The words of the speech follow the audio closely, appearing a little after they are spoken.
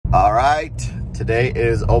All right, today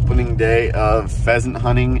is opening day of pheasant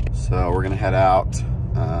hunting. So we're gonna head out.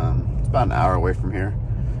 It's about an hour away from here.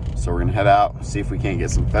 So we're gonna head out, see if we can't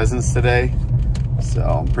get some pheasants today. So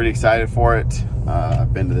I'm pretty excited for it.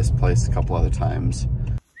 I've been to this place a couple other times.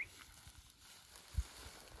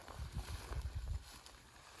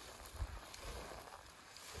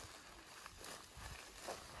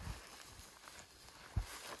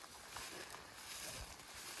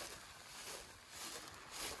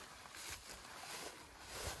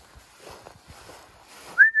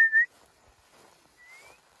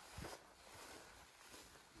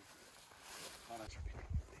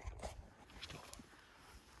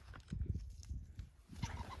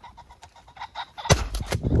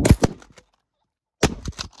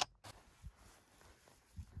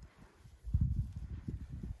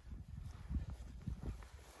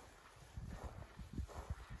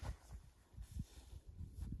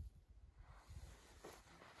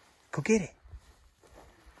 Go get it.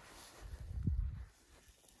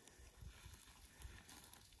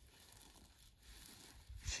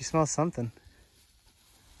 She smells something.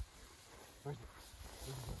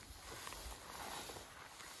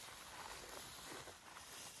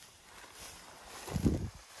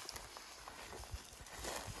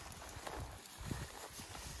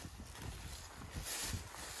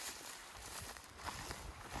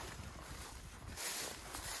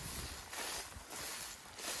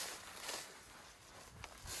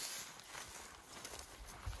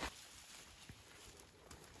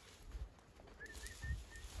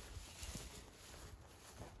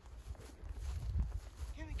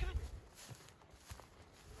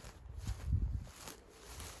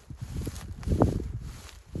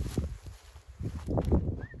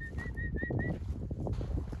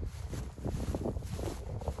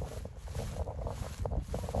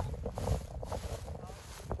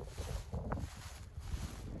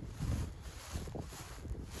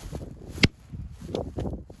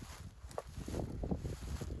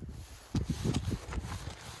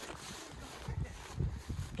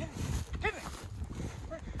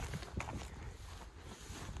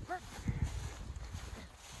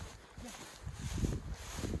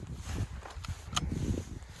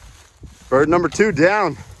 Bird number 2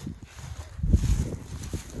 down.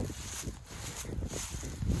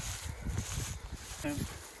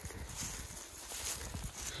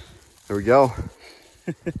 There we go.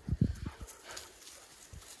 It's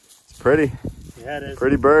pretty. Yeah, it is.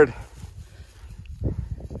 Pretty bird. Look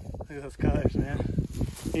at those colors, man.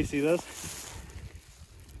 You see those?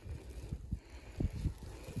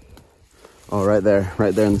 Oh, right there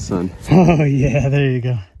in the sun. Oh, yeah, there you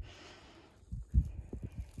go.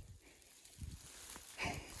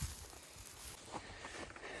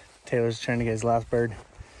 Taylor's trying to get his last bird.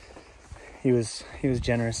 He was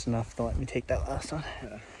generous enough to let me take that last one.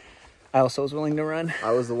 Yeah. I also was willing to run.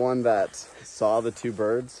 I was the one that saw the 2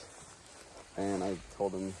 birds, and I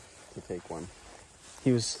told him to take one.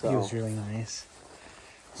 He was really nice.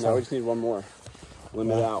 So now we just need one more.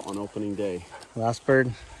 Limit out on opening day. Last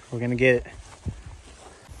bird, we're gonna get it.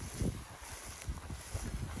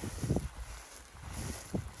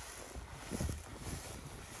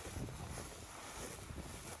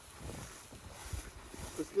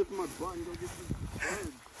 Let's lift my butt and go get some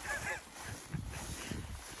birds.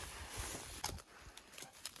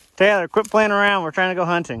 Taylor, quit playing around. We're trying to go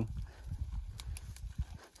hunting.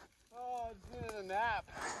 Oh, it's in a nap.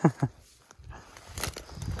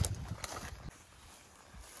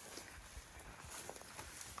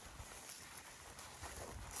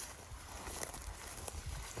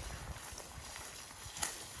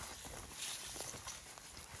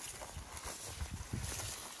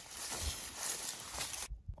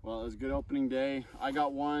 Well, it was a good opening day. I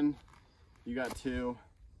got 1, you got 2.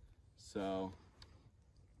 So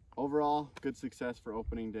overall, good success for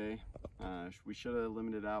opening day. We should have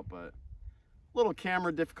limited out, but little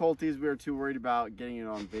camera difficulties. We were too worried about getting it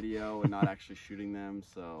on video and not actually shooting them.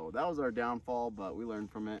 So that was our downfall, but we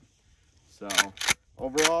learned from it. So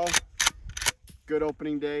overall, good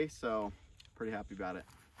opening day. So pretty happy about it.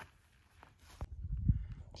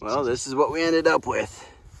 Well, this is what we ended up with.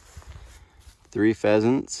 3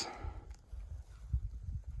 pheasants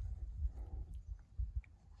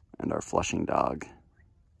and our flushing dog.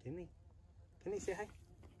 Didn't he say hi?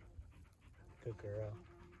 Good girl.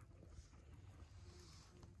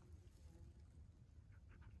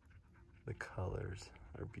 The colors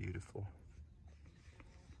are beautiful.